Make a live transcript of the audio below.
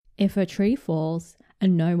If a tree falls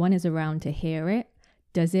and no one is around to hear it,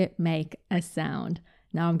 does it make a sound?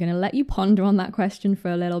 Now I'm going to let you ponder on that question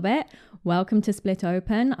for a little bit. Welcome to Split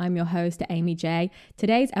Open. I'm your host, Amy J.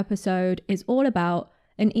 Today's episode is all about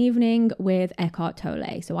an evening with Eckhart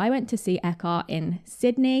Tolle. So I went to see Eckhart in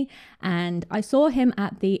Sydney and I saw him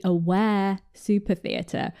at the Aware Super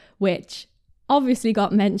Theatre, which obviously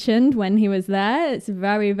got mentioned when he was there. It's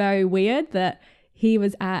very, very weird that he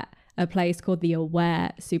was at a place called the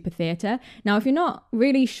Aware Super Theatre. Now, if you're not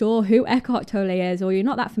really sure who Eckhart Tolle is, or you're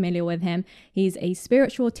not that familiar with him, he's a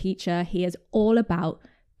spiritual teacher. He is all about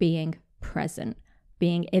being present,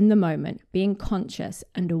 being in the moment, being conscious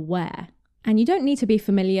and aware. And you don't need to be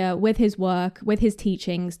familiar with his work, with his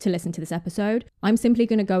teachings to listen to this episode. I'm simply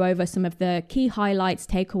going to go over some of the key highlights,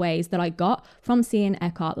 takeaways that I got from seeing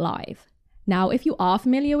Eckhart live. Now, if you are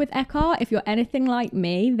familiar with Eckhart, if you're anything like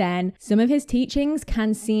me, then some of his teachings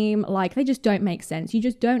can seem like they just don't make sense. You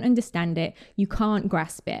just don't understand it. You can't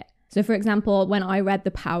grasp it. So for example, when I read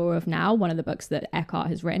The Power of Now, one of the books that Eckhart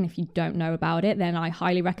has written, if you don't know about it, then I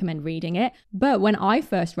highly recommend reading it. But when I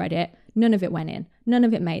first read it, none of it went in. None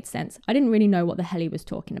of it made sense. I didn't really know what the hell he was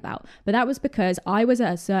talking about. But that was because I was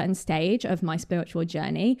at a certain stage of my spiritual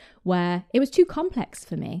journey where it was too complex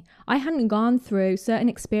for me. I hadn't gone through certain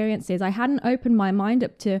experiences. I hadn't opened my mind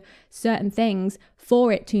up to certain things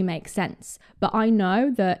for it to make sense. But I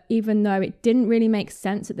know that even though it didn't really make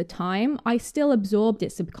sense at the time, I still absorbed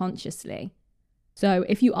it subconsciously. So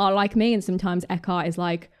if you are like me and sometimes Eckhart is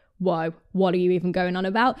like, whoa, what are you even going on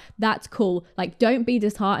about? That's cool. Like, don't be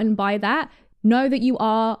disheartened by that. Know that you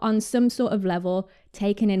are on some sort of level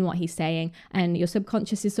taking in what he's saying and your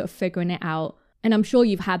subconscious is sort of figuring it out. And I'm sure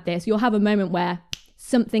you've had this. You'll have a moment where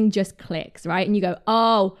something just clicks, right? And you go,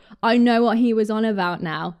 oh, I know what he was on about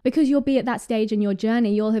now. Because you'll be at that stage in your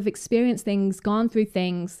journey. You'll have experienced things, gone through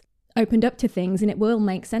things, opened up to things, and it will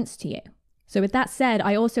make sense to you. So with that said,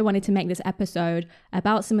 I also wanted to make this episode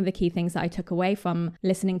about some of the key things that I took away from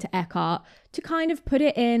listening to Eckhart to kind of put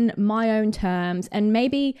it in my own terms, and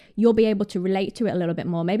maybe you'll be able to relate to it a little bit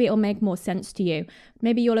more. Maybe it'll make more sense to you.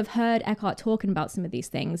 Maybe you'll have heard Eckhart talking about some of these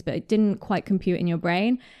things, but it didn't quite compute in your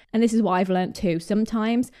brain. And this is what I've learned too.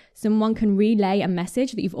 Sometimes someone can relay a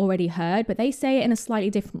message that you've already heard, but they say it in a slightly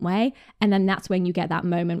different way. And then that's when you get that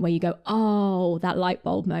moment where you go, oh, that light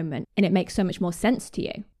bulb moment. And it makes so much more sense to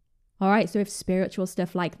you. All right, so if spiritual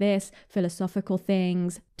stuff like this, philosophical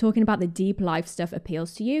things, talking about the deep life stuff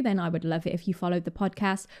appeals to you, then I would love it if you followed the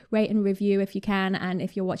podcast, rate and review if you can. And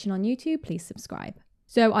if you're watching on YouTube, please subscribe.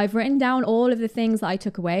 So I've written down all of the things that I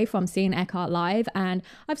took away from seeing Eckhart live, and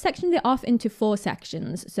I've sectioned it off into 4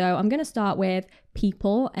 sections. So I'm going to start with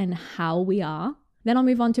people and how we are. Then I'll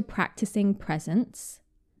move on to practicing presence.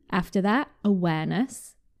 After that,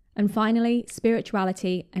 awareness. And finally,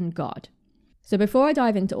 spirituality and God. So before I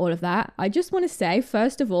dive into all of that, I just want to say,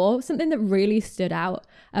 first of all, something that really stood out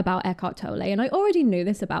about Eckhart Tolle, and I already knew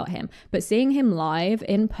this about him, but seeing him live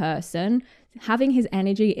in person, having his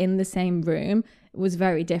energy in the same room was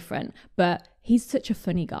very different. But he's such a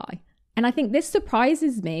funny guy. And I think this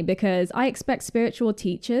surprises me because I expect spiritual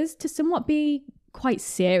teachers to somewhat be quite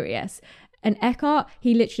serious. And Eckhart,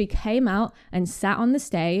 he literally came out and sat on the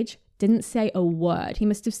stage, didn't say a word. He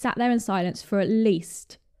must have sat there in silence for at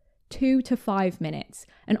least 2 to 5 minutes.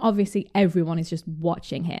 And obviously everyone is just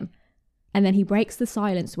watching him. And then he breaks the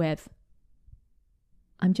silence with,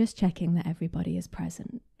 I'm just checking that everybody is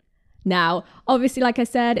present. Now, obviously, like I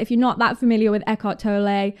said, if you're not that familiar with Eckhart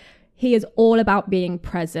Tolle, he is all about being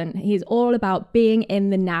present. He's all about being in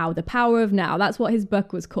the now, the power of now. That's what his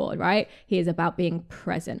book was called, right? He is about being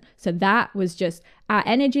present. So that was just our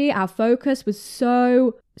energy, our focus was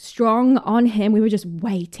so strong on him. We were just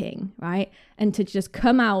waiting, right? And to just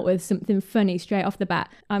come out with something funny straight off the bat.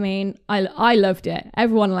 I mean, I loved it.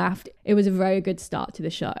 Everyone laughed. It was a very good start to the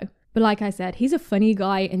show. But like I said, he's a funny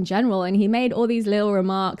guy in general, and he made all these little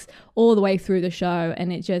remarks all the way through the show,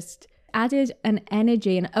 and it just added an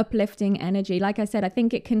energy, an uplifting energy. Like I said, I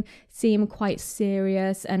think it can seem quite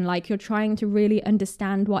serious and like you're trying to really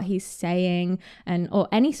understand what he's saying, and or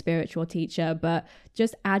any spiritual teacher, but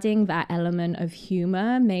just adding that element of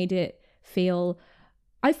humor made it feel,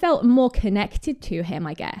 I felt more connected to him,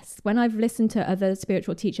 I guess. When I've listened to other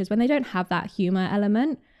spiritual teachers, when they don't have that humor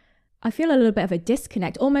element, I feel a little bit of a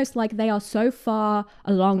disconnect, almost like they are so far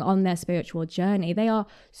along on their spiritual journey. They are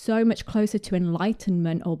so much closer to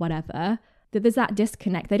enlightenment or whatever, that there's that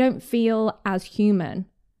disconnect. They don't feel as human.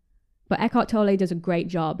 But Eckhart Tolle does a great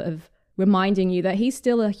job of reminding you that he's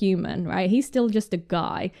still a human, right? He's still just a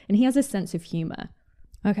guy, and he has a sense of humor.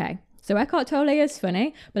 Okay, so Eckhart Tolle is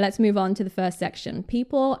funny, but let's move on to the first section,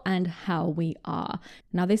 people and how we are.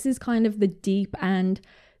 Now, this is kind of the deep and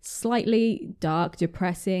slightly dark,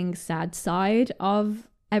 depressing, sad side of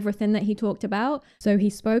everything that he talked about. So he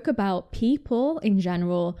spoke about people in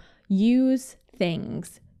general use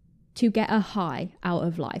things to get a high out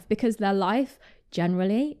of life because their life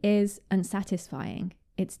generally is unsatisfying.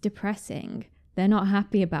 It's depressing. They're not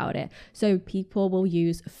happy about it. So people will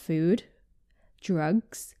use food,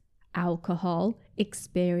 drugs, alcohol,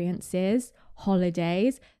 experiences,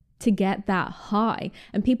 holidays to get that high.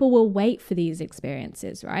 And people will wait for these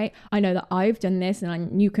experiences, right? I know that I've done this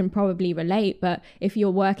and you can probably relate, but if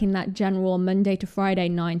you're working that general Monday to Friday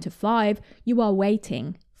 9 to 5, you are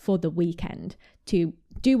waiting for the weekend to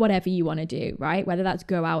do whatever you want to do, right? Whether that's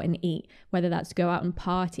go out and eat, whether that's go out and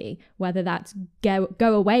party, whether that's go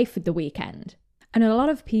away for the weekend. And a lot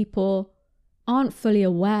of people aren't fully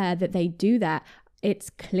aware that they do that.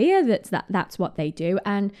 It's clear that's what they do.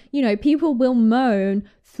 And, you know, people will moan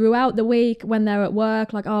throughout the week when they're at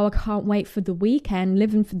work, like, oh, I can't wait for the weekend,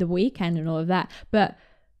 living for the weekend and all of that. But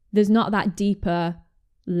there's not that deeper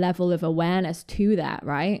level of awareness to that,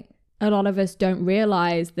 right? A lot of us don't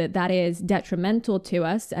realize that that is detrimental to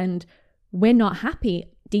us and we're not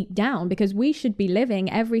happy deep down because we should be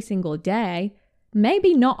living every single day,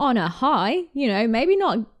 maybe not on a high, you know, maybe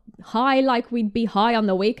not high like we'd be high on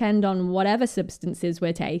the weekend on whatever substances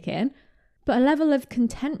we're taking, but a level of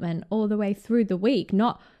contentment all the way through the week,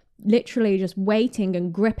 not literally just waiting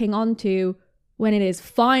and gripping onto when it is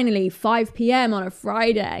finally 5 p.m. on a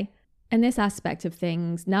Friday. And this aspect of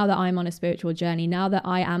things, now that I'm on a spiritual journey, now that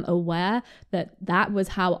I am aware that that was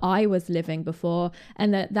how I was living before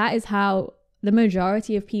and that is how the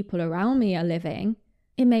majority of people around me are living,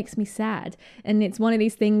 it makes me sad. And it's one of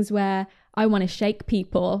these things where I want to shake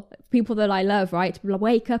people that I love, right? To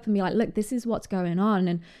wake up and be like, look, this is what's going on,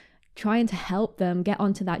 and trying to help them get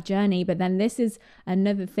onto that journey. But then this is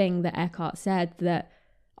another thing that Eckhart said, that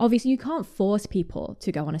obviously you can't force people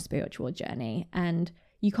to go on a spiritual journey, and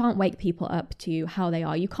you can't wake people up to how they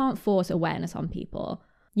are. You can't force awareness on people.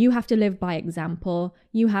 You have to live by example.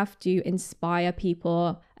 You have to inspire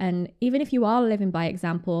people. And even if you are living by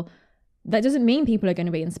example, that doesn't mean people are going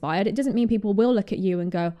to be inspired. It doesn't mean people will look at you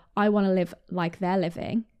and go, I want to live like they're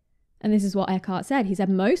living. And this is what Eckhart said. He said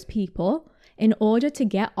most people, in order to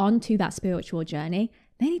get onto that spiritual journey,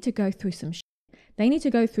 they need to go through some shit. They need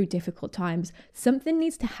to go through difficult times. Something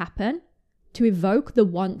needs to happen to evoke the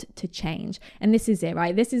want to change. And this is it,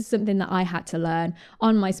 right? This is something that I had to learn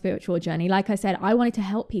on my spiritual journey. Like I said, I wanted to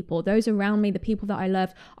help people, those around me, the people that I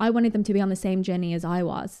loved. I wanted them to be on the same journey as I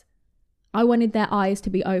was. I wanted their eyes to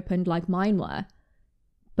be opened like mine were,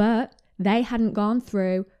 but they hadn't gone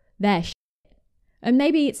through their shit. And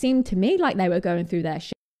maybe it seemed to me like they were going through their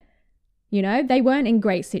shit. You know, they weren't in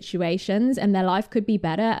great situations and their life could be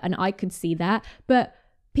better, and I could see that, but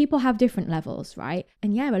people have different levels, right?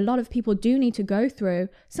 And yeah, a lot of people do need to go through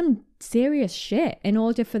some serious shit in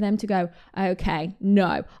order for them to go, okay,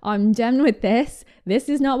 no, I'm done with this. This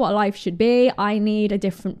is not what life should be. I need a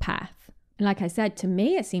different path. And like I said, to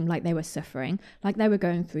me, it seemed like they were suffering, like they were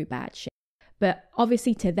going through bad shit. But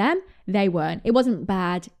obviously to them, they weren't. It wasn't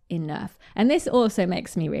bad enough. And this also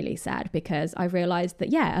makes me really sad because I realized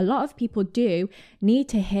that, yeah, a lot of people do need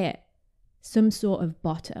to hit some sort of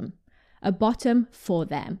bottom. A bottom for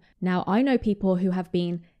them. Now, I know people who have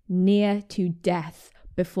been near to death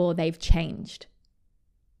before they've changed.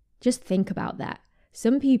 Just think about that.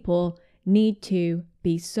 Some people need to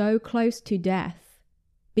be so close to death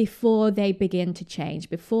before they begin to change,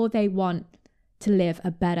 before they want to live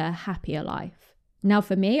a better, happier life. Now,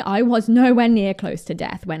 for me, I was nowhere near close to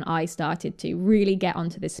death when I started to really get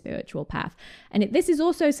onto this spiritual path. And this is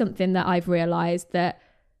also something that I've realized, that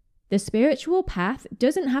the spiritual path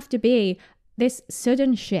doesn't have to be this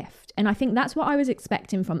sudden shift. And I think that's what I was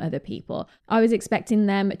expecting from other people. I was expecting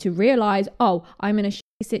them to realize, oh, I'm in a shitty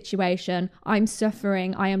situation, I'm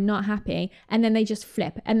suffering, I am not happy. And then they just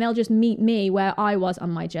flip and they'll just meet me where I was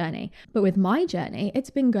on my journey. But with my journey, it's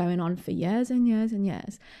been going on for years and years and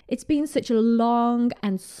years. It's been such a long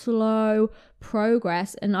and slow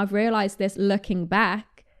progress. And I've realized this looking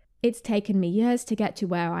back. It's taken me years to get to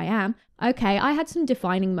where I am. Okay, I had some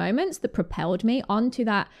defining moments that propelled me onto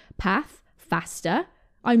that path faster.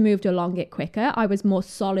 I moved along it quicker. I was more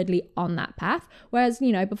solidly on that path. Whereas,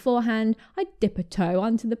 you know, beforehand, I'd dip a toe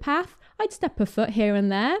onto the path. I'd step a foot here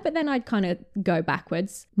and there, but then I'd kind of go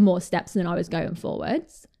backwards, more steps than I was going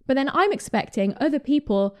forwards. But then I'm expecting other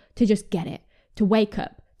people to just get it, to wake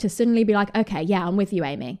up, to suddenly be like, okay, yeah, I'm with you,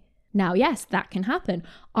 Amy. Now, yes, that can happen.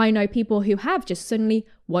 I know people who have just suddenly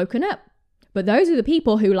woken up. But those are the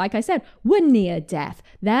people who, like I said, were near death.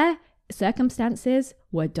 Their circumstances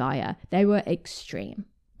were dire. They were extreme.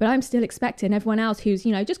 But I'm still expecting everyone else who's,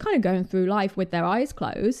 just kind of going through life with their eyes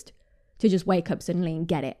closed to just wake up suddenly and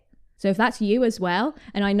get it. So if that's you as well,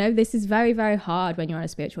 and I know this is very, very hard when you're on a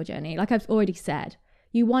spiritual journey, like I've already said,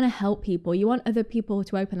 you want to help people. You want other people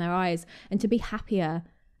to open their eyes and to be happier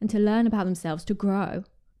and to learn about themselves, to grow.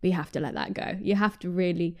 But you have to let that go. You have to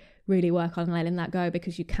really, really work on letting that go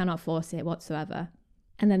because you cannot force it whatsoever.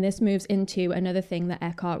 And then this moves into another thing that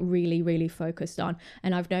Eckhart really, really focused on.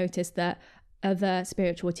 And I've noticed that other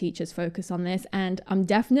spiritual teachers focus on this. And I'm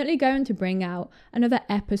definitely going to bring out another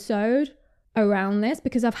episode around this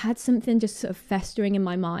because I've had something just sort of festering in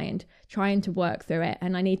my mind, trying to work through it.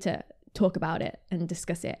 And I need to talk about it and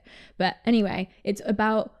discuss it. But anyway, it's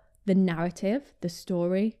about the narrative, the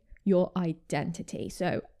story, your identity.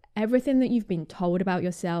 So everything that you've been told about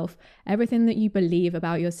yourself, everything that you believe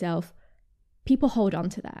about yourself, people hold on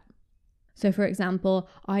to that. So for example,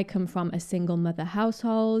 I come from a single mother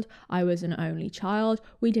household. I was an only child.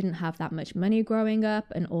 We didn't have that much money growing up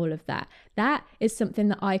and all of that. That is something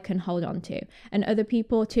that I can hold on to. And other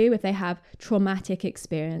people too, if they have traumatic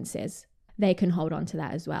experiences, they can hold on to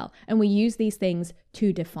that as well. And we use these things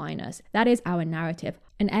to define us. That is our narrative.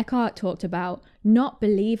 And Eckhart talked about not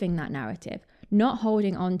believing that narrative, not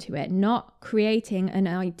holding on to it, not creating an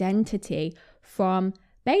identity from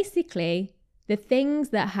basically the things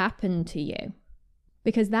that happen to you,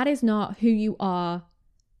 because that is not who you are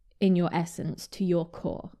in your essence, to your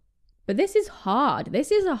core. But this is hard.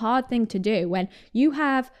 This is a hard thing to do when you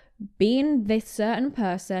have been this certain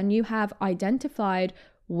person, you have identified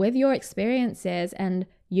with your experiences and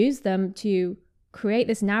use them to create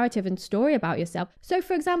this narrative and story about yourself. So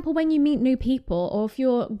for example, when you meet new people or if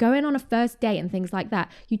you're going on a first date and things like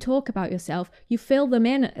that, you talk about yourself, you fill them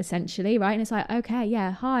in essentially, right? And it's like, okay,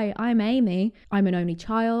 yeah, hi, I'm Amy. I'm an only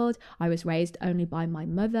child. I was raised only by my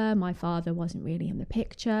mother. My father wasn't really in the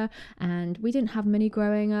picture and we didn't have money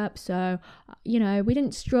growing up. So, we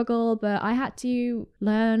didn't struggle, but I had to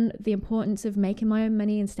learn the importance of making my own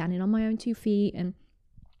money and standing on my own 2 feet.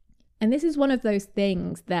 And this is one of those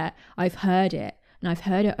things that I've heard it. And I've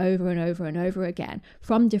heard it over and over and over again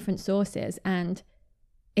from different sources. And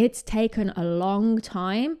it's taken a long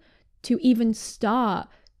time to even start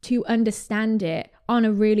to understand it on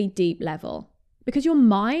a really deep level. Because your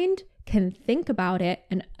mind can think about it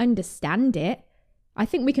and understand it. I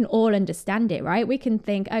think we can all understand it, right? We can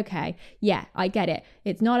think, okay, yeah, I get it.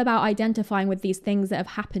 It's not about identifying with these things that have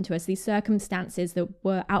happened to us, these circumstances that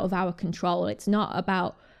were out of our control. It's not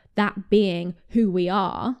about that being who we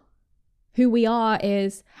are. Who we are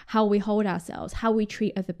is how we hold ourselves, how we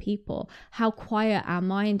treat other people, how quiet our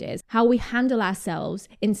mind is, how we handle ourselves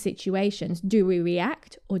in situations. Do we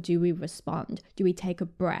react or do we respond? Do we take a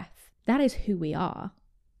breath? That is who we are.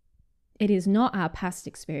 It is not our past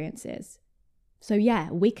experiences. So yeah,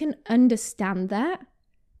 we can understand that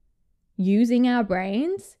using our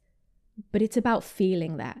brains, but it's about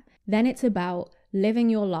feeling that. Then it's about living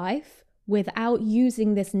your life without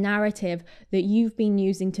using this narrative that you've been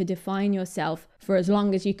using to define yourself for as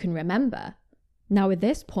long as you can remember. Now, at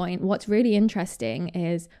this point, what's really interesting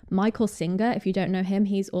is Michael Singer. If you don't know him,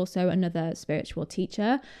 he's also another spiritual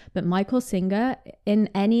teacher. But Michael Singer, in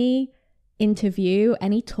any interview,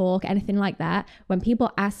 any talk, anything like that, when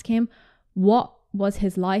people ask him what was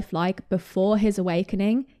his life like before his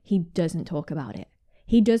awakening, he doesn't talk about it.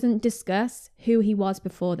 He doesn't discuss who he was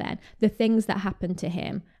before then, the things that happened to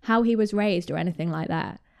him, how he was raised or anything like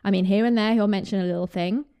that. I mean, here and there, he'll mention a little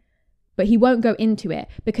thing, but he won't go into it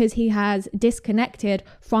because he has disconnected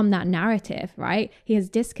from that narrative, right? He has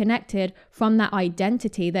disconnected from that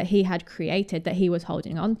identity that he had created, that he was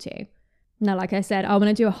holding on to. Now, like I said, I want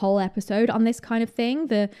to do a whole episode on this kind of thing,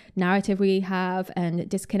 the narrative we have and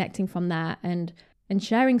disconnecting from that and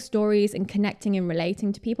sharing stories and connecting and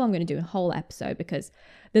relating to people. I'm going to do a whole episode because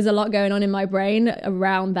there's a lot going on in my brain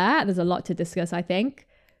around that. There's a lot to discuss, I think.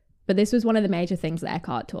 But this was one of the major things that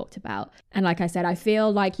Eckhart talked about. And like I said, I feel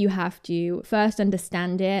like you have to first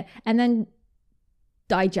understand it and then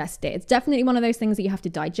digest it. It's definitely one of those things that you have to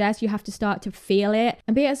digest. You have to start to feel it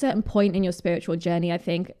and be at a certain point in your spiritual journey, I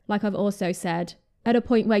think. Like I've also said, at a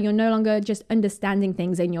point where you're no longer just understanding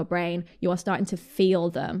things in your brain, you are starting to feel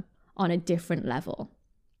them on a different level.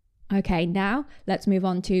 Okay, now let's move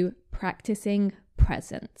on to practicing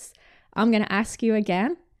presence. I'm going to ask you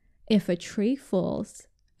again, if a tree falls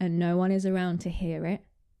and no one is around to hear it,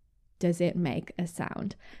 does it make a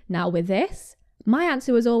sound? Now with this, my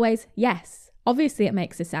answer was always yes. Obviously it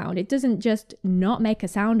makes a sound. It doesn't just not make a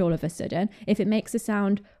sound all of a sudden. If it makes a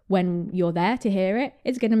sound when you're there to hear it,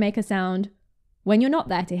 it's going to make a sound when you're not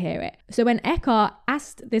there to hear it. So when Eckhart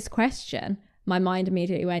asked this question, my mind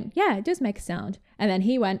immediately went, yeah, it does make a sound. And then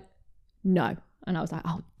he went, no, And I was like,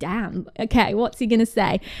 oh, damn. Okay, what's he going to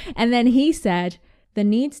say? And then he said, there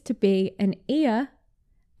needs to be an ear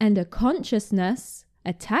and a consciousness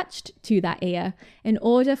attached to that ear in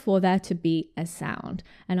order for there to be a sound.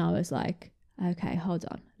 And I was like, okay, hold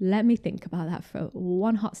on. Let me think about that for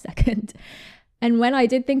one hot second. And when I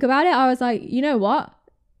did think about it, I was like, you know what?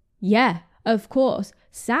 Yeah, of course.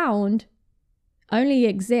 Sound only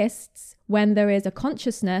exists when there is a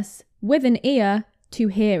consciousness with an ear to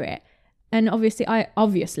hear it. And obviously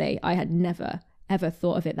I had never, ever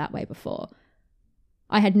thought of it that way before.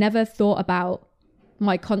 I had never thought about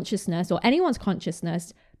my consciousness or anyone's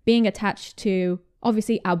consciousness being attached to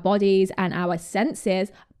obviously our bodies and our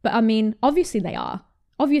senses. But I mean, obviously they are.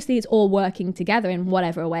 Obviously it's all working together in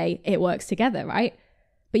whatever way it works together, right?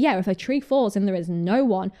 But yeah, if a tree falls and there is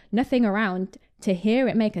nothing around to hear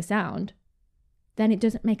it make a sound, then it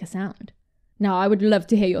doesn't make a sound. Now, I would love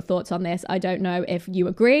to hear your thoughts on this. I don't know if you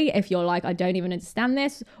agree, if you're like, I don't even understand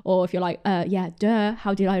this, or if you're like, yeah, duh,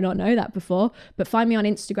 how did I not know that before? But find me on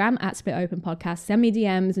Instagram at Split Open Podcast, send me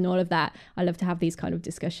DMs and all of that. I love to have these kind of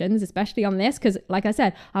discussions, especially on this, because like I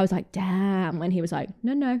said, I was like, damn, when he was like,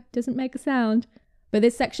 no, doesn't make a sound. But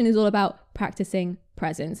this section is all about practicing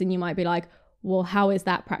presence. And you might be like, well, how is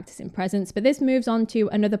that practicing presence? But this moves on to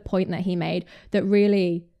another point that he made that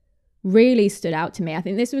really stood out to me. I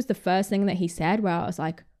think this was the first thing that he said where I was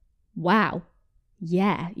like, wow,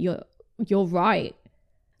 yeah, you're right.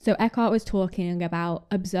 So Eckhart was talking about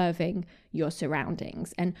observing your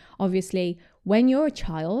surroundings. And obviously, when you're a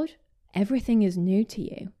child, everything is new to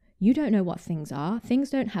you. You don't know what things are.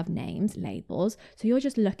 Things don't have names, labels. So you're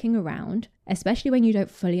just looking around, especially when you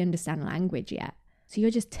don't fully understand language yet. So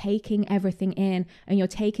you're just taking everything in, and you're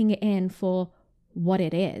taking it in for what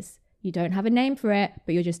it is. You don't have a name for it,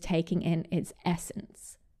 but you're just taking in its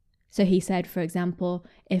essence. So he said, for example,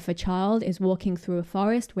 if a child is walking through a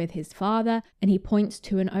forest with his father and he points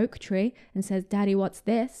to an oak tree and says, Daddy, what's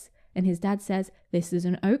this? And his dad says, this is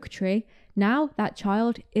an oak tree. Now that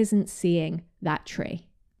child isn't seeing that tree.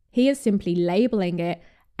 He is simply labeling it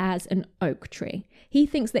as an oak tree. He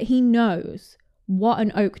thinks that he knows what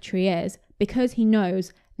an oak tree is because he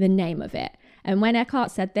knows the name of it. And when Eckhart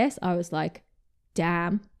said this, I was like,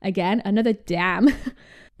 damn. Again, another damn.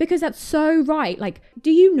 Because that's so right. Like,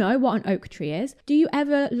 do you know what an oak tree is? Do you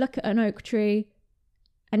ever look at an oak tree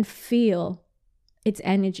and feel its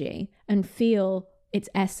energy and feel its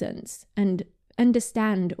essence and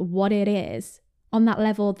understand what it is on that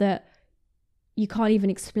level that you can't even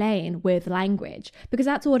explain with language? Because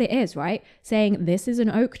that's what it is, right? Saying this is an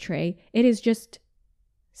oak tree. It is just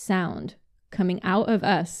sound coming out of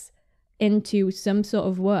us into some sort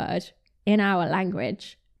of word in our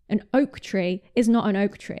language. An oak tree is not an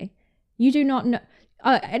oak tree. You do not know.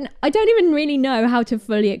 And I don't even really know how to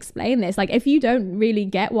fully explain this. Like, if you don't really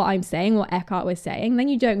get what I'm saying, what Eckhart was saying, then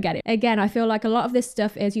you don't get it. Again, I feel like a lot of this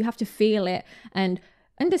stuff is you have to feel it and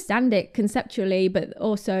understand it conceptually, but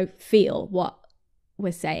also feel what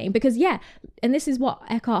we're saying. Because yeah, and this is what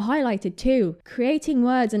Eckhart highlighted too, creating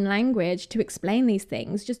words and language to explain these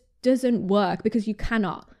things just doesn't work, because you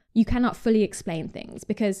cannot fully explain things,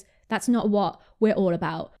 because that's not what we're all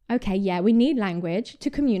about. Okay, yeah, we need language to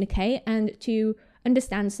communicate and to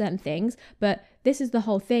understand certain things, but this is the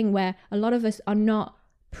whole thing where a lot of us are not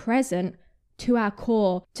present to our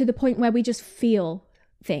core, to the point where we just feel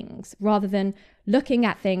things rather than looking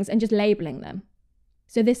at things and just labeling them.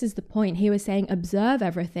 So this is the point. He was saying, observe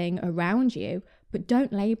everything around you, but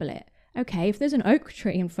don't label it. Okay, if there's an oak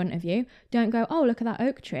tree in front of you, don't go, oh, look at that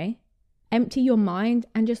oak tree. Empty your mind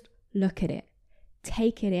and just look at it.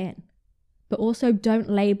 Take it in. But also don't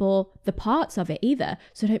label the parts of it either.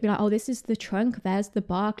 So don't be like, oh, this is the trunk, there's the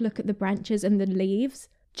bark, look at the branches and the leaves.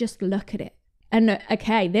 Just look at it. And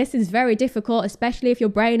okay, this is very difficult, especially if your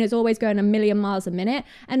brain is always going a million miles a minute.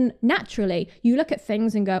 And naturally, you look at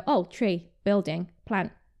things and go, oh, tree, building,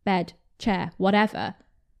 plant, bed, chair, whatever.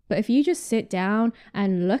 But if you just sit down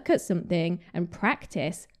and look at something and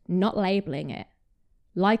practice not labeling it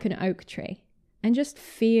like an oak tree and just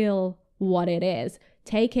feel what it is,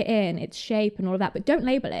 take it in, its shape and all of that, but don't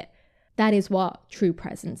label it. That is what true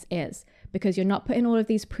presence is, because you're not putting all of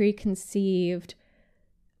these preconceived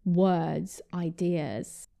words,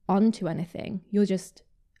 ideas onto anything. You're just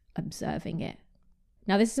observing it.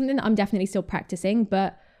 Now, this is something that I'm definitely still practicing,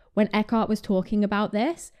 but when Eckhart was talking about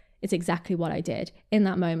this, it's exactly what I did in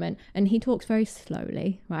that moment. And he talks very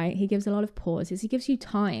slowly, right? He gives a lot of pauses. He gives you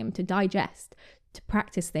time to digest, to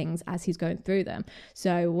practice things as he's going through them.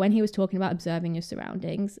 So when he was talking about observing your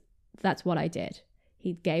surroundings, that's what I did.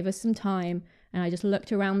 He gave us some time and I just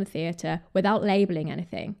looked around the theatre without labeling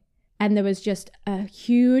anything. And there was just a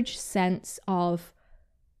huge sense of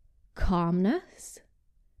calmness,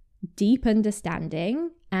 deep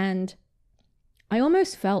understanding, and I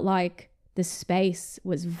almost felt like the space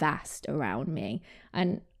was vast around me.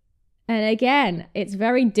 And again, it's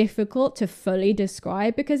very difficult to fully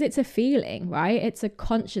describe because it's a feeling, right? It's a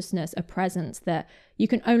consciousness, a presence that you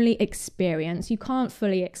can only experience. You can't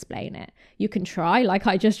fully explain it. You can try, like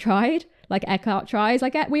I just tried, like Eckhart tries,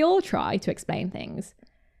 like we all try to explain things.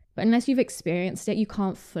 But unless you've experienced it, you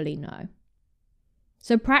can't fully know.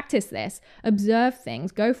 So practice this, observe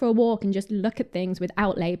things, go for a walk and just look at things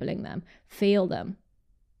without labeling them, feel them,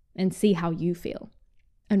 and see how you feel.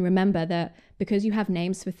 And remember that because you have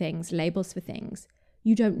names for things, labels for things,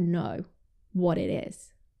 you don't know what it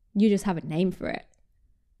is. You just have a name for it.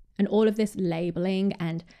 And all of this labeling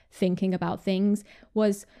and thinking about things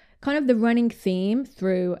was kind of the running theme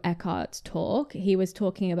through Eckhart's talk. He was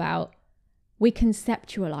talking about we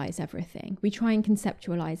conceptualize everything. We try and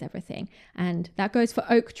conceptualize everything. And that goes for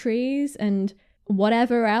oak trees and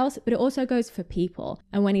whatever else, but it also goes for people.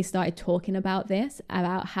 And when he started talking about this,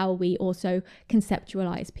 about how we also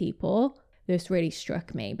conceptualize people, this really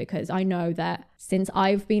struck me because I know that since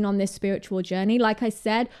I've been on this spiritual journey, like I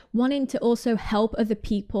said, wanting to also help other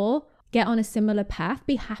people get on a similar path,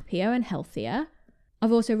 be happier and healthier,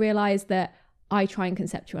 I've also realized that I try and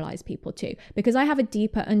conceptualize people too, because I have a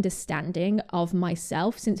deeper understanding of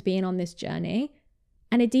myself since being on this journey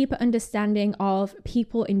and a deeper understanding of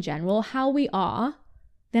people in general, how we are.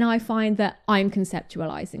 Then I find that I'm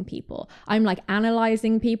conceptualizing people. I'm like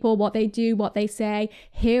analyzing people, what they do, what they say,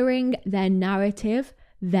 hearing their narrative,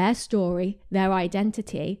 their story, their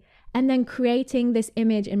identity, and then creating this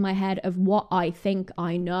image in my head of what I think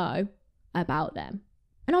I know about them.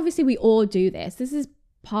 And obviously we all do this. This is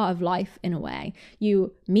part of life in a way.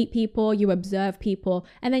 You meet people, you observe people,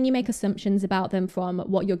 and then you make assumptions about them from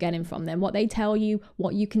what you're getting from them, what they tell you,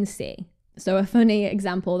 what you can see. So a funny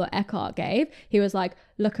example that Eckhart gave, he was like,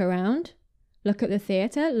 look around, look at the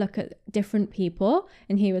theater, look at different people.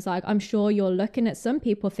 And he was like, I'm sure you're looking at some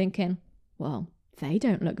people thinking, well, they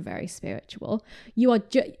don't look very spiritual.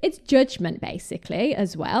 It's judgment basically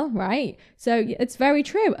as well, right? So it's very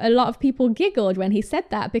true. A lot of people giggled when he said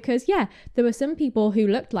that because there were some people who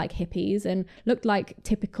looked like hippies and looked like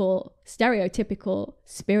typical, stereotypical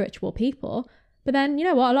spiritual people. But then you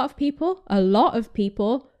know what? A lot of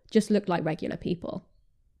people just looked like regular people.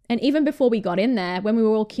 And even before we got in there, when we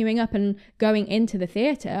were all queuing up and going into the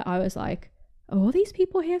theater, I was like, are all these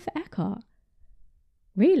people here for Eckhart?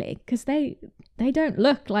 Really? Because they don't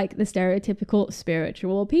look like the stereotypical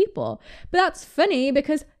spiritual people. But that's funny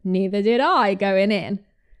because neither did I going in.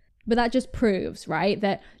 But that just proves, right,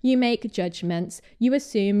 that you make judgments. You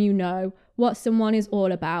assume you know what someone is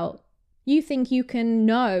all about. You think you can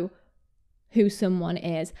know who someone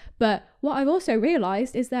is. But what I've also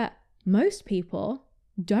realized is that most people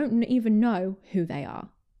don't even know who they are.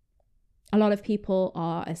 A lot of people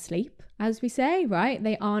are asleep, as we say, right?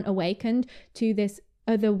 They aren't awakened to this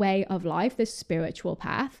other way of life, this spiritual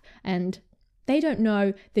path, and they don't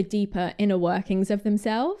know the deeper inner workings of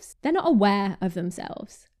themselves. They're not aware of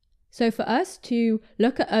themselves. So for us to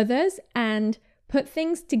look at others and put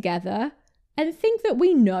things together and think that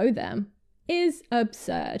we know them is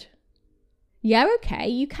absurd. Yeah, okay,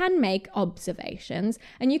 you can make observations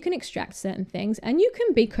and you can extract certain things and you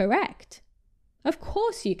can be correct. Of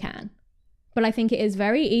course you can. But I think it is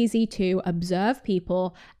very easy to observe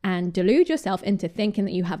people and delude yourself into thinking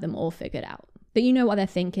that you have them all figured out. That you know what they're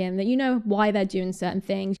thinking, that you know why they're doing certain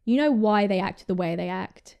things, you know why they act the way they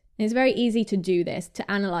act. And it's very easy to do this,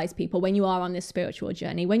 to analyze people when you are on this spiritual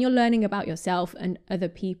journey. When you're learning about yourself and other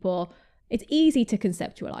people, it's easy to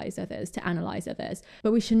conceptualize others, to analyze others,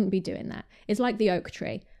 but we shouldn't be doing that. It's like the oak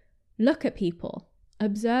tree. Look at people,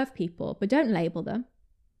 observe people, but don't label them.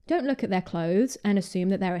 Don't look at their clothes and assume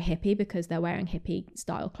that they're a hippie because they're wearing hippie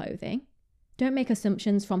style clothing. Don't make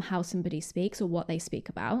assumptions from how somebody speaks or what they speak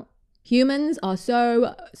about. Humans are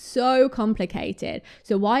so complicated.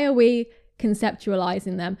 So why are we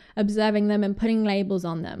conceptualizing them, observing them and putting labels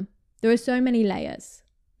on them? There are so many layers.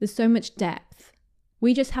 There's so much depth.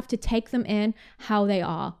 We just have to take them in how they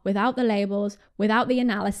are, without the labels, without the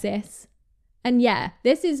analysis. And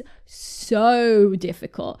this is so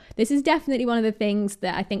difficult. This is definitely one of the things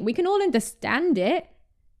that I think we can all understand it.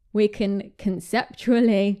 We can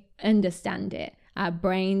conceptually understand it. Our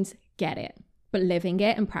brains get it. But living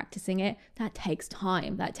it and practicing it, that takes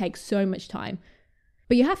time. That takes so much time.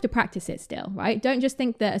 But you have to practice it still, right? Don't just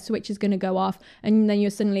think that a switch is going to go off and then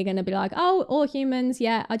you're suddenly going to be like, oh, all humans,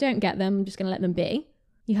 I don't get them. I'm just going to let them be.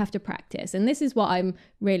 You have to practice. And this is what I'm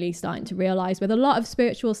really starting to realize with a lot of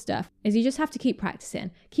spiritual stuff is you just have to keep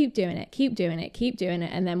practicing, keep doing it.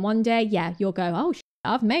 And then one day, you'll go, oh,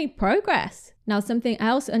 I've made progress. Now, something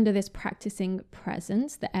else under this practicing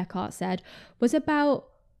presence that Eckhart said was about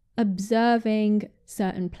observing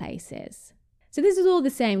certain places. So this is all the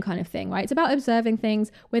same kind of thing, right? It's about observing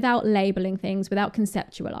things without labeling things, without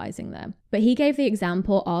conceptualizing them. But he gave the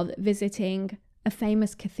example of visiting a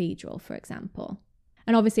famous cathedral, for example.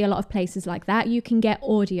 And obviously a lot of places like that, you can get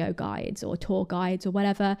audio guides or tour guides or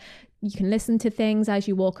whatever. You can listen to things as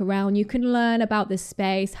you walk around. You can learn about the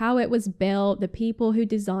space, how it was built, the people who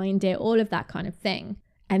designed it, all of that kind of thing.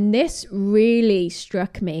 And this really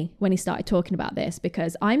struck me when he started talking about this,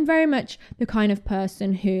 because I'm very much the kind of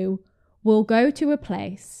person who will go to a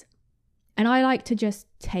place and I like to just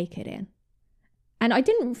take it in. And I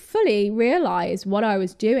didn't fully realize what I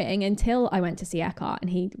was doing until I went to see Eckhart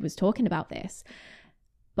and he was talking about this.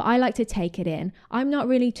 But I like to take it in. I'm not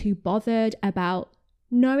really too bothered about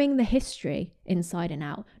knowing the history inside and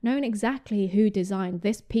out, knowing exactly who designed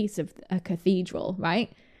this piece of a cathedral,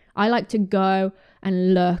 right? I like to go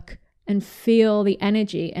and look and feel the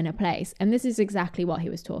energy in a place. And this is exactly what he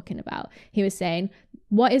was talking about. He was saying,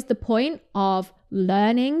 what is the point of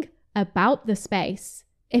learning about the space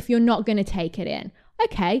if you're not going to take it in?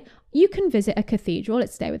 Okay, you can visit a cathedral,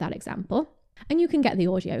 let's stay with that example, and you can get the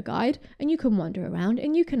audio guide and you can wander around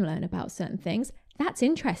and you can learn about certain things. That's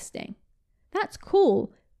interesting. That's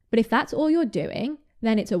cool. But if that's all you're doing,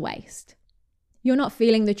 then it's a waste. You're not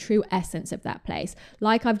feeling the true essence of that place.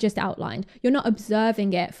 Like I've just outlined, you're not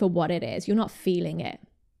observing it for what it is. You're not feeling it.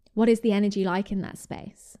 What is the energy like in that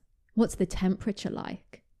space? What's the temperature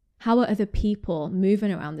like? How are other people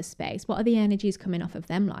moving around the space? What are the energies coming off of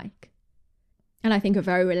them like? And I think a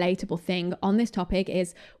very relatable thing on this topic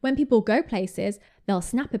is when people go places, they'll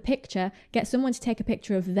snap a picture, get someone to take a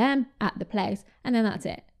picture of them at the place, and then that's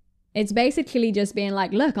it. It's basically just being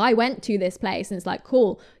like, look, I went to this place. And it's like,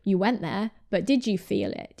 cool, you went there, but did you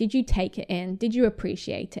feel it? Did you take it in? Did you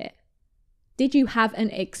appreciate it? Did you have an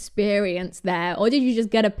experience there? Or did you just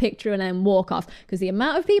get a picture and then walk off? Because the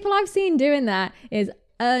amount of people I've seen doing that is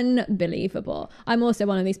unbelievable. I'm also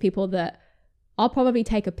one of these people that I'll probably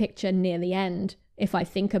take a picture near the end if I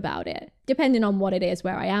think about it, depending on what it is,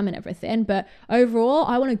 where I am and everything. But overall,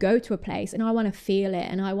 I want to go to a place and I want to feel it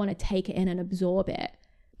and I want to take it in and absorb it.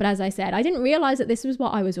 But as I said, I didn't realize that this was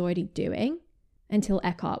what I was already doing until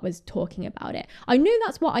Eckhart was talking about it. I knew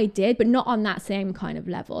that's what I did, but not on that same kind of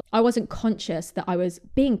level. I wasn't conscious that I was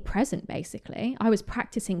being present, basically. I was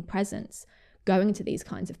practicing presence, going to these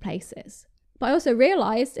kinds of places. But I also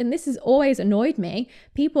realized, and this has always annoyed me,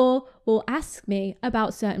 people will ask me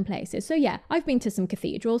about certain places. So yeah, I've been to some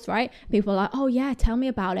cathedrals, right? People are like, oh yeah, tell me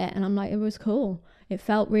about it. And I'm like, it was cool. It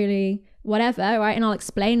felt really whatever, right? And I'll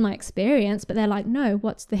explain my experience, but they're like, no,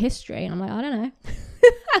 what's the history? And I'm like, I don't know.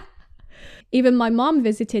 Even my mom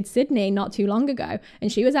visited Sydney not too long ago,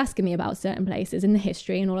 and she was asking me about certain places and the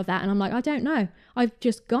history and all of that. And I'm like, I don't know. I've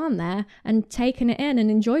just gone there and taken it in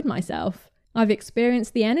and enjoyed myself. I've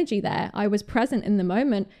experienced the energy there. I was present in the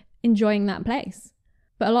moment, enjoying that place.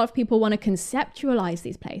 But a lot of people want to conceptualize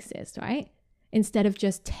these places, right? Instead of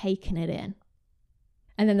just taking it in.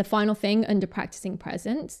 And then the final thing under practicing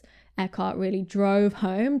presence, Eckhart really drove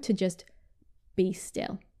home to just be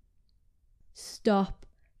still. Stop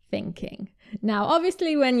thinking. Now,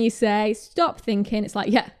 obviously, when you say stop thinking, it's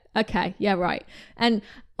like, yeah, okay, yeah, right. And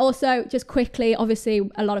also, just quickly, obviously,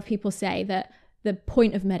 a lot of people say that the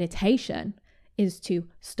point of meditation is to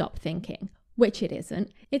stop thinking, which it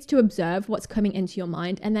isn't. It's to observe what's coming into your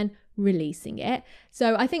mind and then releasing it.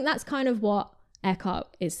 So I think that's kind of what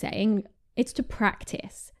Eckhart is saying. It's to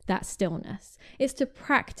practice that stillness. It's to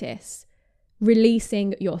practice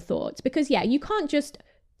releasing your thoughts. Because yeah, you can't just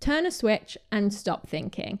turn a switch and stop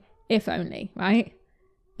thinking, if only, right?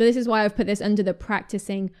 But this is why I've put this under the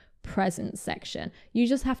practicing presence section. You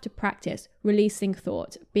just have to practice releasing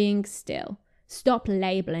thought, being still. Stop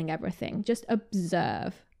labeling everything. Just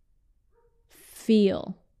observe.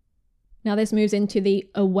 Feel. Now this moves into the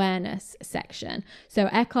awareness section. So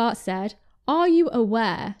Eckhart said, are you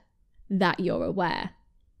aware that you're aware?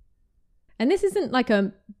 And this isn't like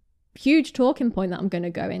a huge talking point that I'm going to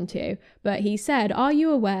go into, but he said, are you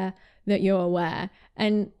aware that you're aware?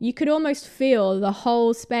 And you could almost feel the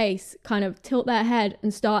whole space kind of tilt their head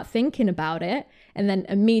and start thinking about it. And then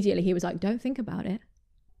immediately he was like, don't think about it.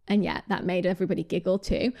 And yeah, that made everybody giggle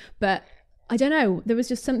too. But I don't know, there was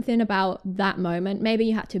just something about that moment. Maybe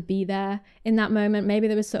you had to be there in that moment. Maybe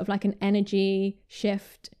there was sort of like an energy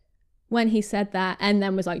shift when he said that, and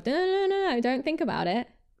then was like, no, don't think about it.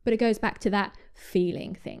 But it goes back to that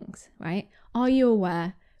feeling things, right? Are you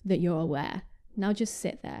aware that you're aware? Now just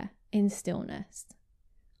sit there in stillness.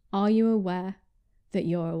 Are you aware that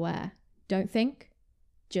you're aware? Don't think,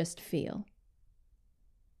 just feel.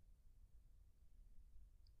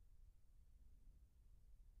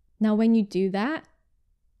 Now, when you do that,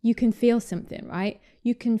 you can feel something, right?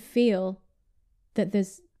 You can feel that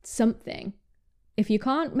there's something. If you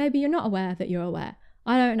can't, maybe you're not aware that you're aware.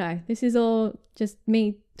 I don't know. This is all just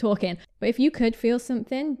me talking. But if you could feel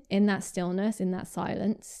something in that stillness, in that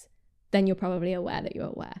silence, then you're probably aware that you're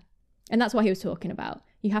aware. And that's what he was talking about.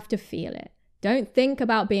 You have to feel it. Don't think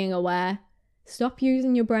about being aware. Stop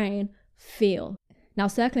using your brain. Feel. Now,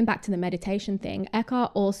 circling back to the meditation thing,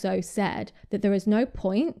 Eckhart also said that there is no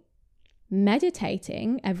point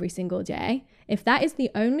meditating every single day if that is the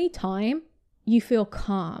only time you feel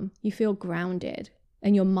calm, you feel grounded,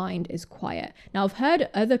 and your mind is quiet. Now, I've heard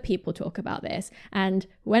other people talk about this, and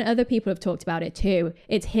when other people have talked about it too,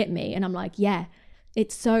 it's hit me, and I'm like, yeah,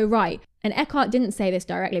 it's so right. And Eckhart didn't say this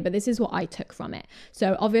directly, but this is what I took from it.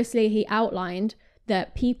 So obviously he outlined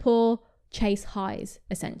that people chase highs,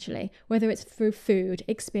 essentially, whether it's through food,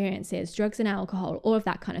 experiences, drugs and alcohol, all of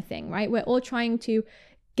that kind of thing, right? We're all trying to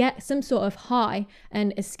get some sort of high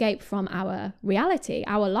and escape from our reality,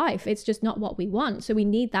 our life. It's just not what we want. So we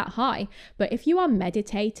need that high. But if you are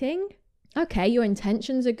meditating, okay, your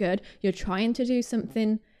intentions are good. You're trying to do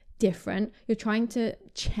something different. You're trying to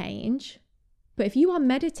change. But if you are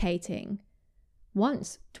meditating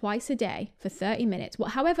once, twice a day for 30 minutes,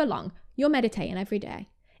 however long, you're meditating every day.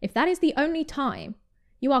 If that is the only time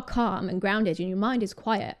you are calm and grounded and your mind is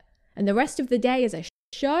quiet and the rest of the day is a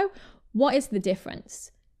show, what is the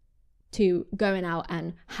difference to going out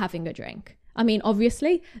and having a drink? I mean,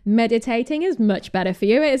 obviously, meditating is much better for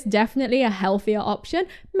you. It's definitely a healthier option.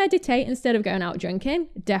 Meditate instead of going out drinking,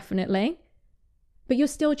 definitely. But you're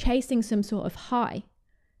still chasing some sort of high.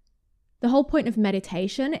 The whole point of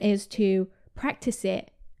meditation is to practice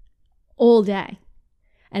it all day.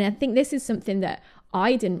 And I think this is something that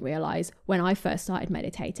I didn't realize when I first started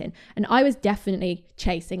meditating. And I was definitely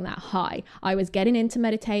chasing that high. I was getting into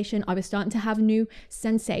meditation. I was starting to have new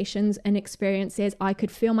sensations and experiences. I could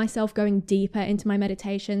feel myself going deeper into my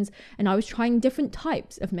meditations. And I was trying different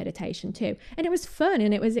types of meditation too. And it was fun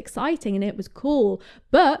and it was exciting and it was cool.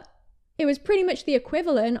 But it was pretty much the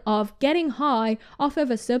equivalent of getting high off of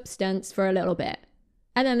a substance for a little bit.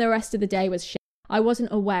 And then the rest of the day was shit. I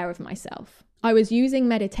wasn't aware of myself. I was using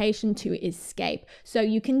meditation to escape. So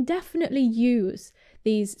you can definitely use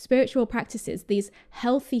these spiritual practices, these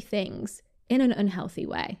healthy things, in an unhealthy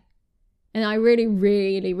way. And I really,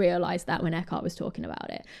 really realized that when Eckhart was talking about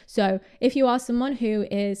it. So if you are someone who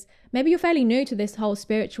is, maybe you're fairly new to this whole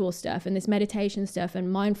spiritual stuff and this meditation stuff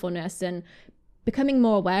and mindfulness and becoming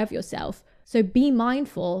more aware of yourself. So be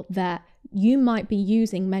mindful that you might be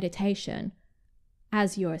using meditation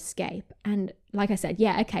as your escape. And like I said,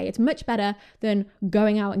 yeah, okay, it's much better than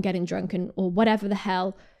going out and getting drunk or whatever the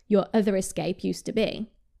hell your other escape used to be.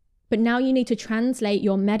 But now you need to translate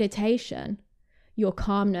your meditation, your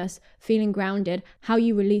calmness, feeling grounded, how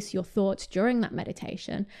you release your thoughts during that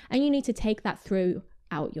meditation. And you need to take that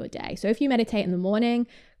throughout your day. So if you meditate in the morning,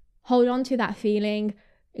 hold on to that feeling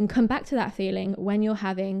and come back to that feeling when you're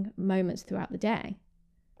having moments throughout the day.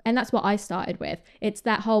 And that's what I started with. It's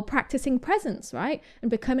that whole practicing presence, right? And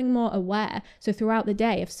becoming more aware. So throughout the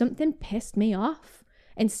day, if something pissed me off,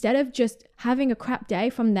 instead of just having a crap day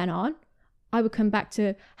from then on, I would come back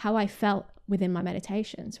to how I felt within my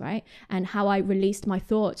meditations, right? And how I released my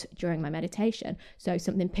thoughts during my meditation. So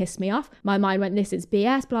something pissed me off. My mind went, this is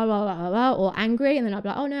BS, blah, blah, blah, blah, blah, or angry. And then I'd be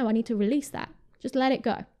like, oh no, I need to release that. Just let it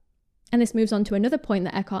go. And this moves on to another point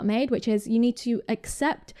that Eckhart made, which is you need to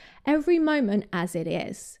accept every moment as it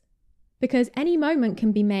is. Because any moment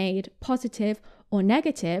can be made positive or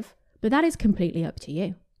negative, but that is completely up to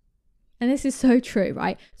you. And this is so true,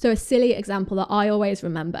 right? So a silly example that I always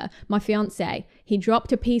remember, my fiance, he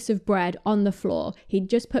dropped a piece of bread on the floor. He'd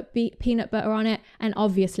just put peanut butter on it, and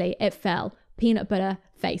obviously it fell, peanut butter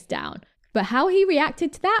face down. But how he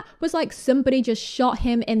reacted to that was like somebody just shot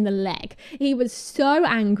him in the leg. He was so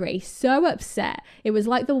angry, so upset. It was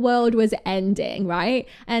like the world was ending, right?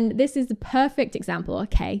 And this is the perfect example,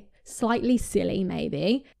 okay? Slightly silly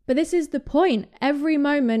maybe, but this is the point. Every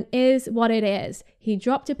moment is what it is. He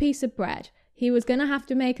dropped a piece of bread. He was going to have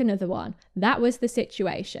to make another one. That was the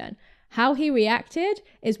situation. How he reacted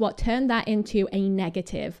is what turned that into a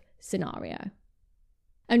negative scenario.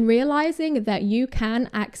 And realizing that you can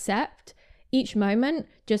accept each moment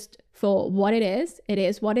just for what it is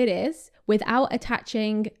what it is, without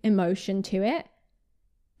attaching emotion to it.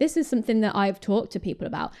 This is something that I've talked to people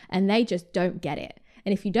about, and they just don't get it.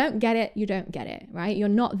 And if you don't get it, you don't get it, right? You're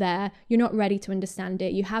not there. You're not ready to understand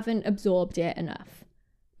it. You haven't absorbed it enough.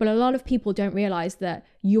 But a lot of people don't realize that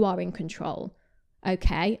you are in control.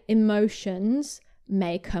 Okay, emotions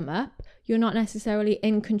may come up. You're not necessarily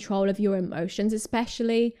in control of your emotions,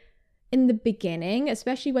 especially in the beginning,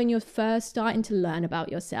 especially when you're first starting to learn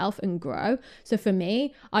about yourself and grow. So for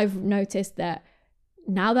me, I've noticed that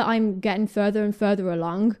now that I'm getting further and further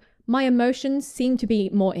along, my emotions seem to be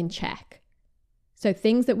more in check. So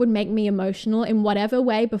things that would make me emotional in whatever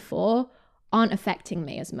way before aren't affecting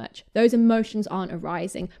me as much. Those emotions aren't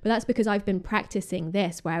arising, but that's because I've been practicing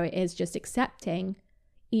this, where it is just accepting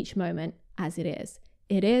each moment as it is.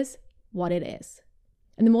 It is what it is.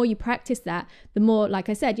 And the more you practice that, the more, like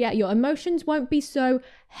I said, yeah, your emotions won't be so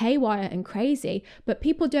haywire and crazy, but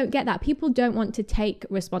people don't get that. People don't want to take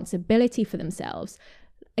responsibility for themselves.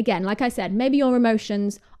 Again, like I said, maybe your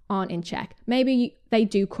emotions aren't in check. Maybe they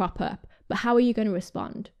do crop up, but how are you going to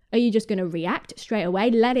respond? Are you just going to react straight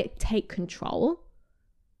away, let it take control?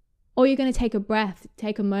 Or are you going to take a breath,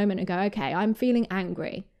 take a moment and go, okay, I'm feeling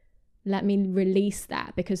angry. Let me release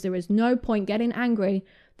that, because there is no point getting angry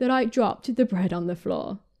that I dropped the bread on the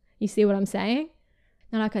floor. You see what I'm saying?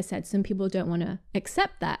 Now, like I said, some people don't want to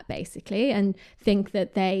accept that basically and think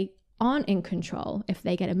that they aren't in control. If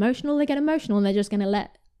they get emotional, they get emotional and they're just going to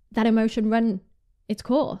let that emotion run its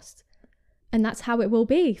course. And that's how it will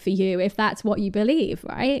be for you if that's what you believe,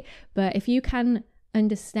 right? But if you can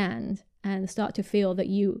understand and start to feel that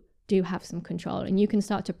you do have some control and you can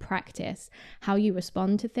start to practice how you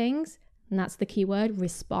respond to things, and that's the key word,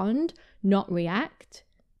 respond, not react,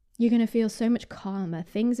 you're going to feel so much calmer.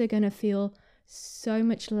 Things are going to feel so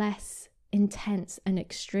much less intense and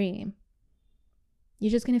extreme.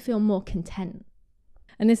 You're just going to feel more content.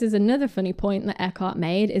 And this is another funny point that Eckhart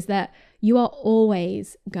made, is that you are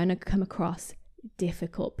always going to come across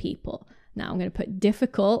difficult people. Now I'm going to put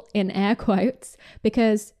difficult in air quotes,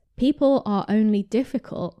 because people are only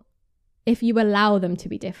difficult if you allow them to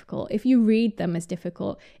be difficult, if you read them as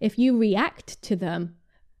difficult, if you react to them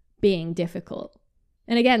being difficult.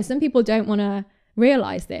 And again, some people don't want to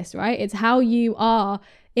realize this, right? It's how you are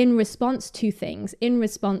in response to things, in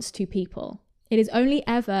response to people. It is only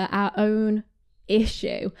ever our own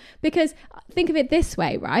issue. Because think of it this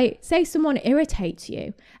way, right? Say someone irritates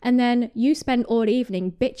you and then you spend all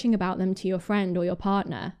evening bitching about them to your friend or your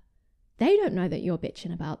partner. They don't know that you're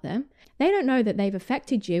bitching about them. They don't know that they've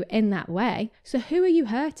affected you in that way. So who are you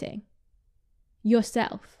hurting?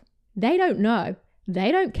 Yourself. They don't know.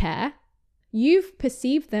 They don't care. You've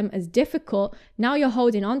perceived them as difficult. Now you're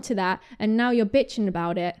holding on to that and now you're bitching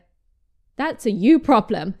about it. That's a you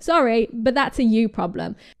problem. Sorry, but that's a you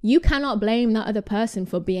problem. You cannot blame that other person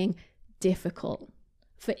for being difficult,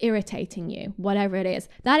 for irritating you, whatever it is.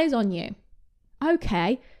 That is on you.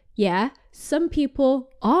 Okay, yeah, some people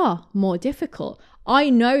are more difficult. I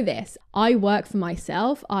know this. I work for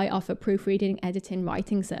myself. I offer proofreading, editing,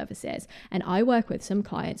 writing services, and I work with some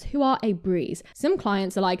clients who are a breeze. Some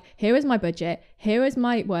clients are like, here is my budget, here is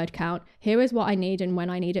my word count, here is what I need and when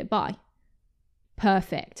I need it by.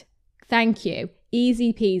 Perfect. Thank you.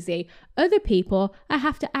 Easy peasy. Other people, I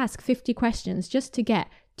have to ask 50 questions just to get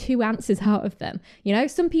 2 answers out of them. You know,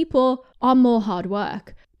 some people are more hard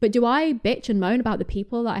work. But do I bitch and moan about the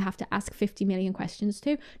people that I have to ask 50 million questions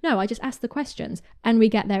to? No, I just ask the questions and we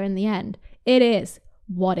get there in the end. It is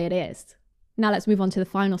what it is. Now let's move on to the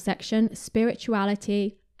final section,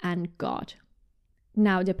 spirituality and God.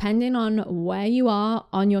 Now, depending on where you are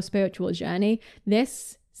on your spiritual journey,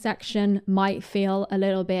 this section might feel a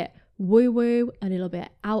little bit woo-woo, a little bit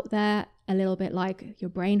out there, a little bit like your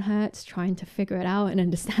brain hurts trying to figure it out and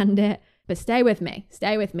understand it. But stay with me,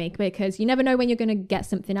 because you never know when you're going to get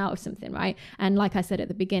something out of something, right? And like I said at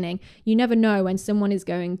the beginning, you never know when someone is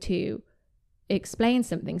going to explain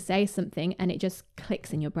something, say something, and it just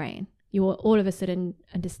clicks in your brain. You will all of a sudden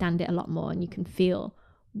understand it a lot more and you can feel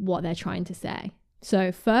what they're trying to say.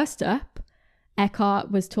 So first up,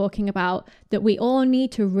 Eckhart was talking about that we all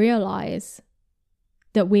need to realize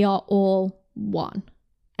that we are all one.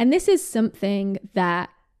 And this is something that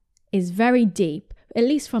is very deep, at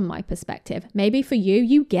least from my perspective. Maybe for you,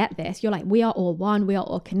 you get this. You're like, we are all one. We are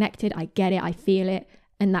all connected. I get it. I feel it.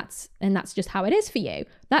 And that's just how it is for you.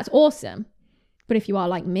 That's awesome. But if you are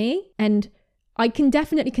like me, and I can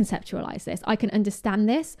definitely conceptualize this, I can understand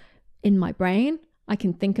this in my brain. I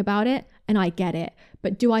can think about it and I get it.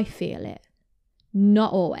 But do I feel it?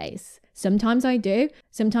 Not always. Sometimes I do.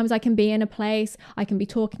 Sometimes I can be in a place, I can be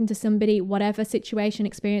talking to somebody, whatever situation,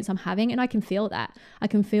 experience I'm having, and I can feel that. I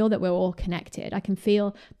can feel that we're all connected. I can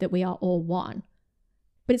feel that we are all one.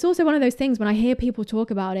 But it's also one of those things when I hear people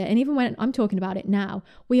talk about it, and even when I'm talking about it now,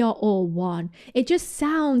 we are all one. It just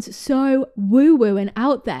sounds so woo-woo and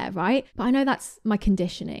out there, right? But I know that's my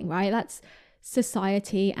conditioning, right? That's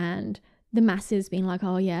society and the masses being like,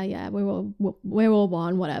 oh yeah, we're all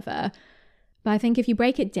one, whatever. But I think if you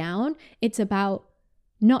break it down, it's about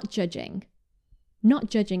not judging, not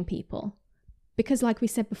judging people. Because like we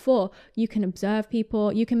said before, you can observe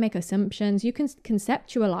people, you can make assumptions, you can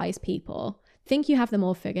conceptualize people, think you have them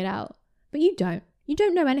all figured out, but you don't. You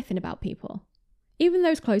don't know anything about people. Even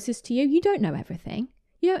those closest to you, you don't know everything.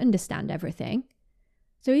 You don't understand everything.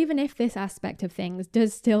 So even if this aspect of things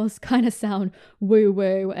does still kind of sound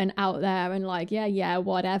woo-woo and out there and like, yeah,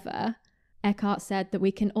 whatever, Eckhart said that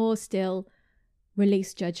we can all still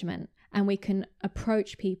release judgment and we can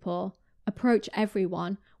approach people, approach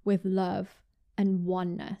everyone with love and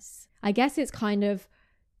oneness. I guess it's kind of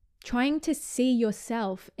trying to see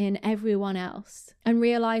yourself in everyone else and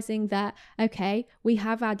realizing that, okay, we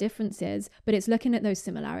have our differences, but it's looking at those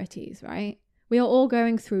similarities, right? We are all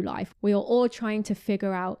going through life. We are all trying to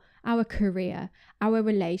figure out our career, our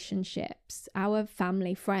relationships, our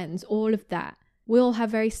family, friends, all of that. We all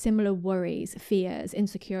have very similar worries, fears,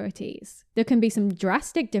 insecurities. There can be some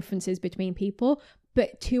drastic differences between people,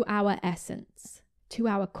 but to our essence, to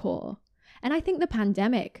our core. And I think the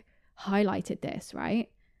pandemic highlighted this, right?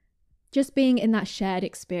 Just being in that shared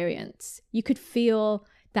experience, you could feel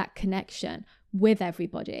that connection with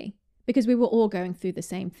everybody because we were all going through the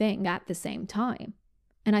same thing at the same time.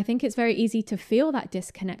 And I think it's very easy to feel that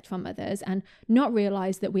disconnect from others and not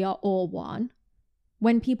realize that we are all one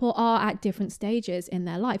when people are at different stages in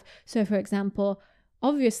their life. So for example,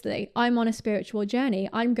 obviously, I'm on a spiritual journey.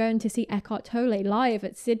 I'm going to see Eckhart Tolle live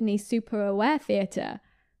at Sydney Super Aware Theatre.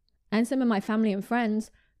 And some of my family and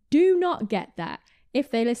friends do not get that. If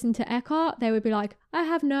they listen to Eckhart, they would be like, I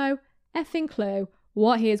have no effing clue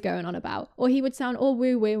what he is going on about. Or he would sound all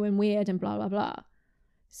woo-woo and weird and blah, blah, blah.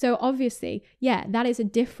 So obviously, yeah, that is a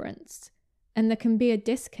difference. And there can be a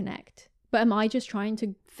disconnect. But am I just trying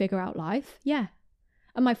to figure out life? Yeah.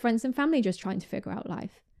 Are my friends and family just trying to figure out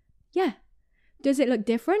life? Yeah. Does it look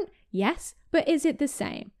different? Yes. But is it the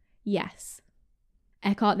same? Yes.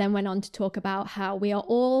 Eckhart then went on to talk about how we are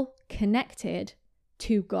all connected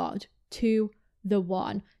to God, to the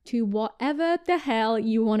one, to whatever the hell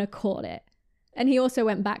you want to call it. And he also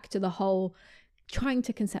went back to the whole trying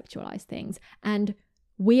to conceptualize things and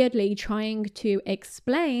weirdly trying to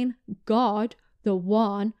explain God, the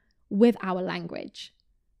one, with our language.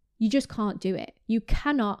 You just can't do it. You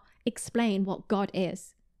cannot explain what God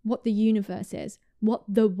is, what the universe is, what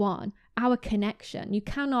the one, our connection. You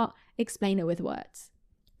cannot explain it with words.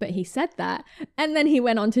 But he said that, and then he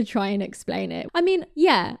went on to try and explain it. I mean,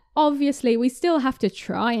 yeah, obviously we still have to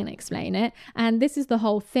try and explain it. And this is the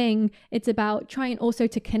whole thing. It's about trying also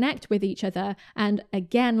to connect with each other. And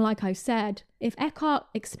again, like I said, if Eckhart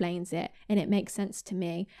explains it and it makes sense to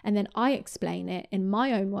me, and then I explain it in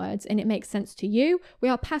my own words and it makes sense to you, we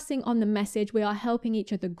are passing on the message. We are helping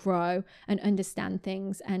each other grow and understand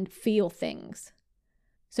things and feel things.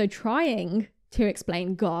 So trying to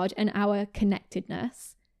explain God and our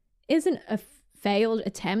connectedness isn't a failed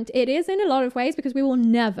attempt. It is in a lot of ways because we will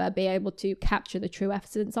never be able to capture the true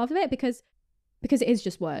essence of it because it is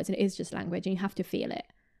just words and it is just language and you have to feel it.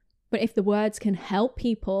 But if the words can help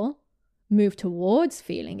people move towards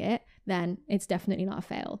feeling it, then it's definitely not a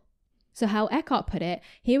fail. So how Eckhart put it,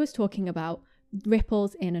 he was talking about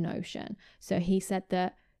ripples in an ocean. So he said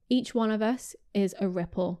that each one of us is a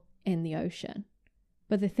ripple in the ocean.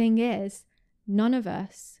 But the thing is, none of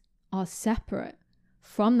us are separate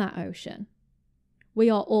from that ocean. We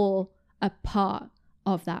are all a part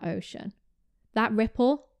of that ocean. That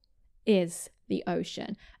ripple is the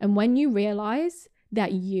ocean. And when you realize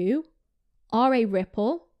that you are a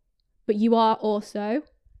ripple, but you are also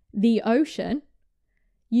the ocean,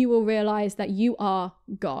 you will realize that you are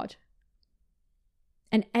God.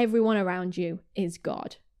 And everyone around you is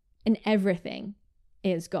God. And everything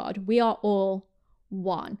is God. We are all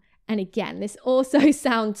one. And again, this also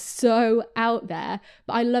sounds so out there,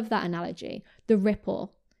 but I love that analogy, the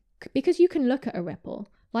ripple, because you can look at a ripple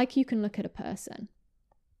like you can look at a person.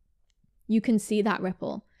 You can see that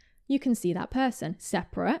ripple. You can see that person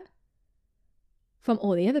separate from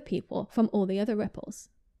all the other people, from all the other ripples.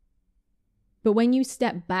 But when you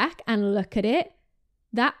step back and look at it,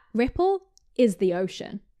 that ripple is the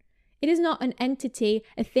ocean. It is not an entity,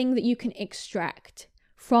 a thing that you can extract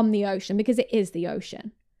from the ocean because it is the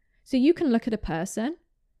ocean. So you can look at a person,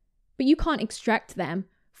 but you can't extract them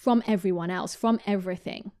from everyone else, from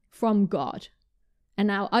everything, from God. And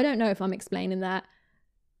now I don't know if I'm explaining that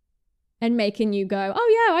and making you go,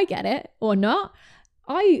 oh yeah, I get it, or not.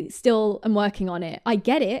 I still am working on it. I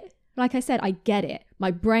get it. Like I said, I get it.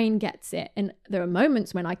 My brain gets it. And there are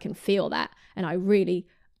moments when I can feel that and I really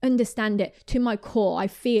understand it to my core. I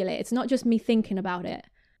feel it. It's not just me thinking about it.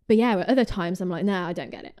 But yeah, at other times I'm like, no, I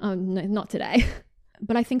don't get it. Oh, no, not today.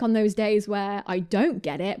 But I think on those days where I don't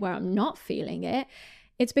get it, where I'm not feeling it,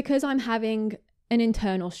 it's because I'm having an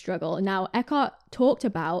internal struggle. Now, Eckhart talked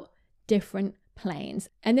about different planes,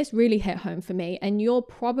 and this really hit home for me, and you'll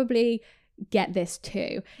probably get this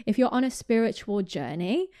too. If you're on a spiritual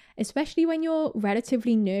journey, especially when you're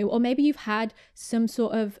relatively new, or maybe you've had some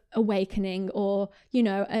sort of awakening, or, you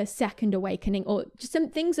know, a second awakening, or just some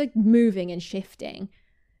things are moving and shifting,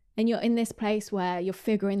 and you're in this place where you're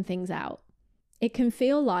figuring things out, it can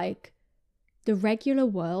feel like the regular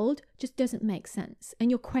world just doesn't make sense,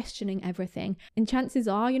 and you're questioning everything, and chances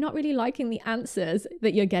are you're not really liking the answers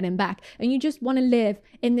that you're getting back, and you just want to live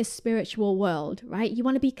in this spiritual world, right? You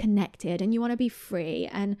want to be connected, and you want to be free,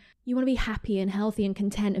 and you want to be happy and healthy and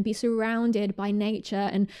content, and be surrounded by nature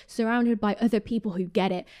and surrounded by other people who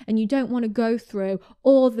get it, and you don't want to go through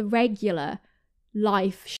all the regular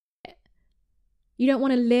life shit. You don't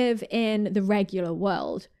want to live in the regular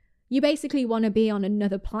world. You basically want to be on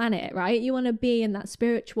another planet, right? You want to be in that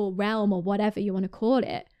spiritual realm, or whatever you want to call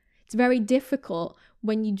it. It's very difficult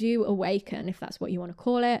when you do awaken, if that's what you want to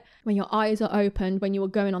call it, when your eyes are opened, when you are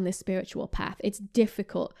going on this spiritual path. It's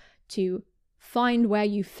difficult to find where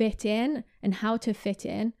you fit in and how to fit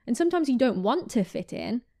in. And sometimes you don't want to fit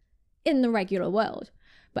in the regular world.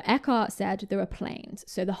 But Eckhart said there are planes.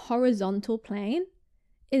 So the horizontal plane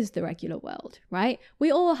is the regular world, right? We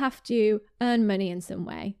all have to earn money in some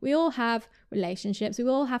way. We all have relationships. We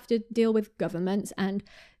all have to deal with governments and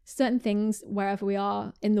certain things wherever we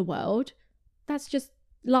are in the world. That's just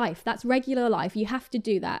life. That's regular life. You have to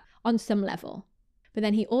do that on some level. But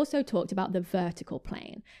then he also talked about the vertical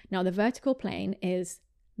plane. Now, the vertical plane is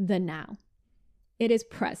the now. It is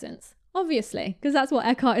presence, obviously, because that's what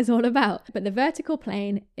Eckhart is all about. But the vertical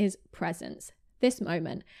plane is presence, this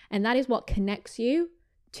moment. And that is what connects you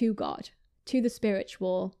to God, to the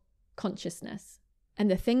spiritual consciousness. And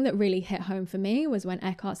the thing that really hit home for me was when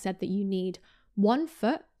Eckhart said that you need 1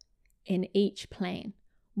 foot in each plane,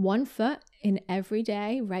 1 foot in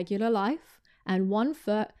everyday regular life, and 1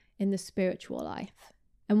 foot in the spiritual life.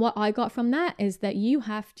 And what I got from that is that you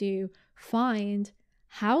have to find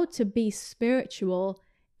how to be spiritual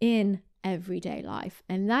in everyday life.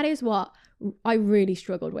 And that is what I really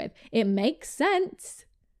struggled with. It makes sense.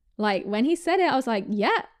 Like, when he said it, I was like,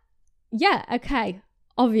 yeah, okay,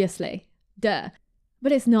 obviously, duh.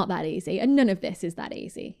 But it's not that easy, and none of this is that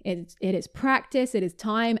easy. It is practice, it is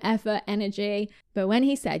time, effort, energy. But when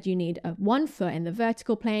he said you need 1 foot in the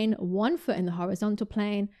vertical plane, 1 foot in the horizontal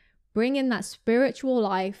plane, bring in that spiritual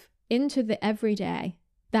life into the everyday,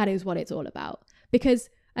 that is what it's all about. Because,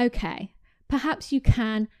 okay, perhaps you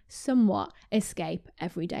can somewhat escape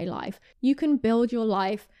everyday life. You can build your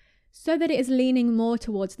life so that it is leaning more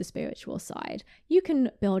towards the spiritual side. You can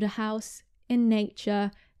build a house in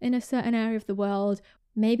nature, in a certain area of the world.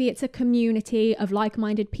 Maybe it's a community of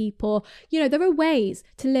like-minded people. You know, there are ways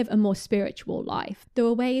to live a more spiritual life. There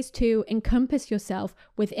are ways to encompass yourself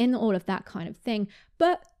within all of that kind of thing.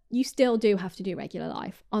 But you still do have to do regular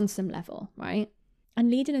life on some level, right? And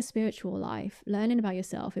leading a spiritual life, learning about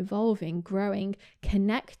yourself, evolving, growing,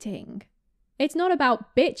 connecting. It's not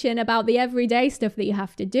about bitching about the everyday stuff that you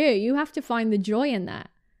have to do. You have to find the joy in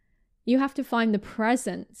that. You have to find the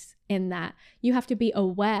presence in that. You have to be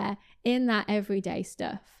aware in that everyday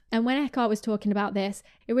stuff. And when Eckhart was talking about this,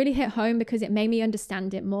 it really hit home because it made me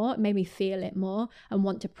understand it more. It made me feel it more and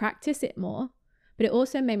want to practice it more. But it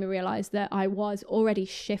also made me realize that I was already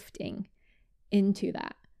shifting into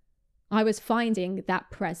that. I was finding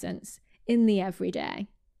that presence in the everyday.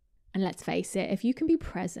 And let's face it, if you can be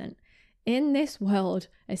present in this world,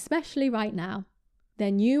 especially right now,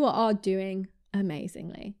 then you are doing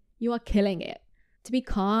amazingly. You are killing it. To be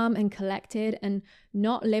calm and collected and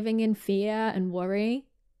not living in fear and worry,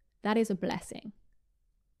 that is a blessing.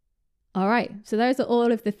 All right, so those are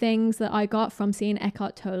all of the things that I got from seeing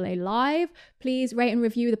Eckhart Tolle live. Please rate and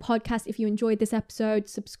review the podcast if you enjoyed this episode.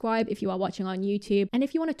 Subscribe if you are watching on YouTube. And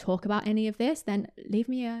if you want to talk about any of this, then leave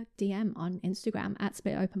me a DM on Instagram at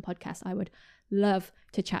Split Open Podcast. I would love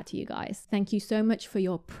to chat to you guys. Thank you so much for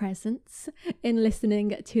your presence in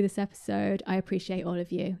listening to this episode. I appreciate all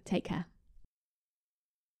of you. Take care.